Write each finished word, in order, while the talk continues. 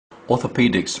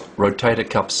Orthopedics, rotator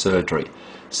cuff surgery.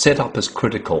 Setup is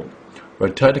critical.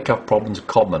 Rotator cuff problems are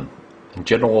common. In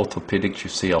general orthopedics you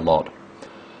see a lot.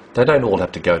 They don't all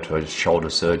have to go to a shoulder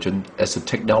surgeon, as the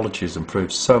technology has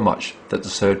improved so much that the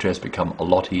surgery has become a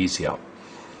lot easier.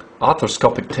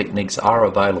 Arthroscopic techniques are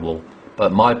available,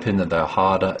 but in my opinion they are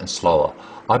harder and slower.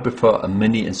 I prefer a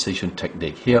mini incision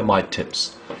technique. Here are my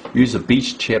tips. Use a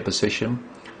beach chair position.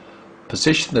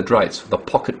 Position the drapes with a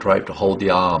pocket drape to hold the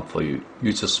arm for you.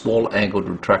 Use a small angled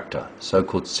retractor,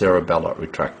 so-called cerebellar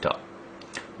retractor.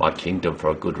 My kingdom for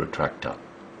a good retractor.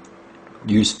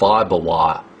 Use fiber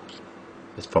wire.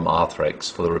 It's from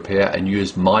Arthrex for the repair, and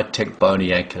use MyTech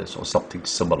bony anchors or something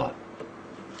similar.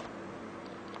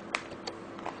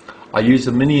 I use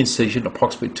a mini incision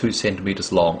approximately 2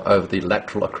 centimeters long over the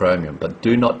lateral acromion, but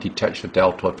do not detach the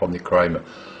deltoid from the acromion,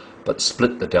 but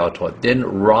split the deltoid. Then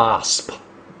rasp.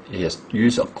 Yes,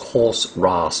 use a coarse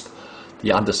rasp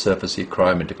the undersurface of the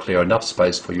acromion to clear enough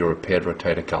space for your repaired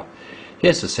rotator cuff.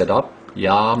 Here's the setup. The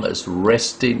arm is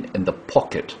resting in the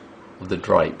pocket of the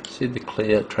drape. See the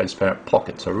clear, transparent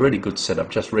pocket? It's a really good setup.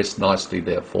 Just rests nicely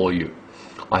there for you.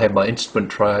 I have my instrument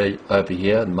tray over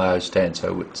here and Mayo stand,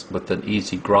 so it's with an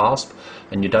easy grasp,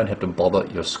 and you don't have to bother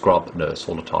your scrub nurse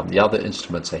all the time. The other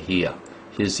instruments are here.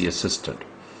 Here's the assistant.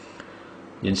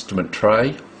 The instrument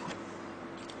tray.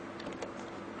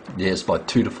 There's my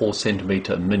 2 to 4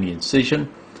 centimeter mini incision.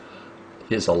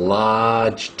 Here's a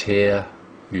large tear.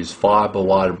 Use fiber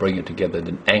wire to bring it together,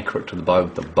 then anchor it to the bone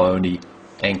with the bony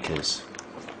anchors.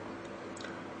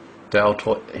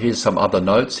 Deltoid. Here's some other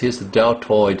notes. Here's the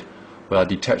deltoid where I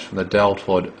detached from the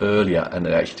deltoid earlier and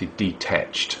it actually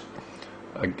detached.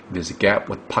 There's a gap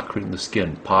with puckering in the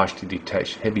skin, partially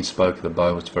detached. Heavy spoke of the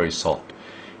bone was very soft.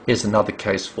 Here's another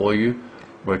case for you.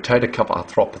 Rotator cuff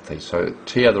arthropathy. So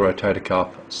tear the rotator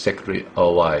cuff, secondary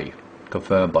OA,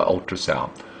 confirmed by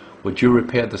ultrasound. Would you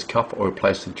repair this cuff or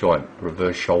replace the joint,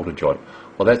 reverse shoulder joint?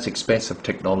 Well, that's expensive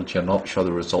technology. I'm not sure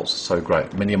the results are so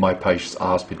great. Many of my patients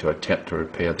ask me to attempt to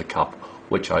repair the cuff,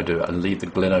 which I do, and leave the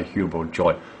glenohumeral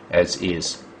joint as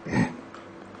is.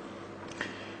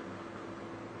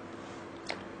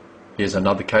 Here's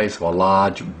another case of a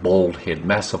large bald head,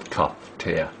 massive cuff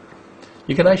tear.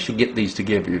 You can actually get these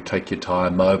together. You take your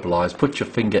time, mobilize, put your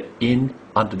finger in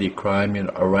under the acromion,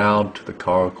 around to the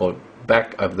coracoid,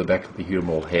 back over the back of the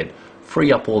humeral head.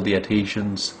 Free up all the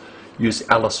adhesions. Use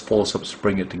Alice forceps to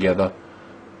bring it together.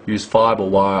 Use fiber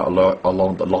wire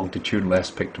along the longitudinal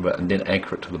aspect of it, and then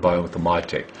anchor it to the bone with the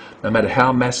MyTech. No matter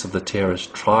how massive the tear is,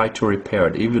 try to repair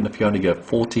it. Even if you only go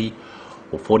 40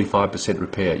 or 45%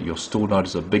 repair, you'll still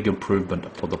notice a big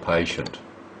improvement for the patient.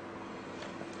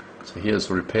 So here's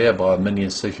the repair by a mini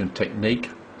incision technique,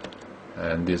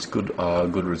 and there's good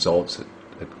results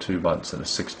at 2 months in a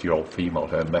 60-year-old female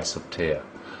who had a massive tear.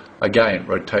 Again,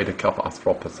 rotator cuff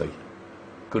arthropathy.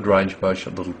 Good range of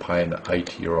motion, little pain,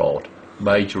 80-year-old.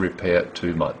 Major repair at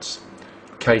 2 months.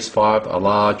 Case 5, a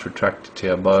large retracted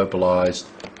tear, mobilized,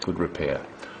 good repair.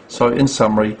 So in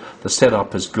summary, the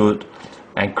setup is good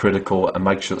and critical and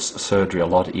makes your surgery a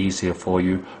lot easier for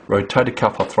you. Rotator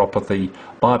cuff arthropathy,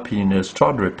 my opinion is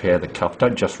try to repair the cuff.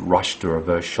 Don't just rush to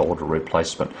reverse shoulder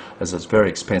replacement, as it's very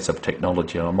expensive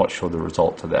technology and I'm not sure the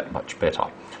results are that much better.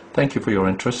 Thank you for your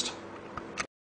interest.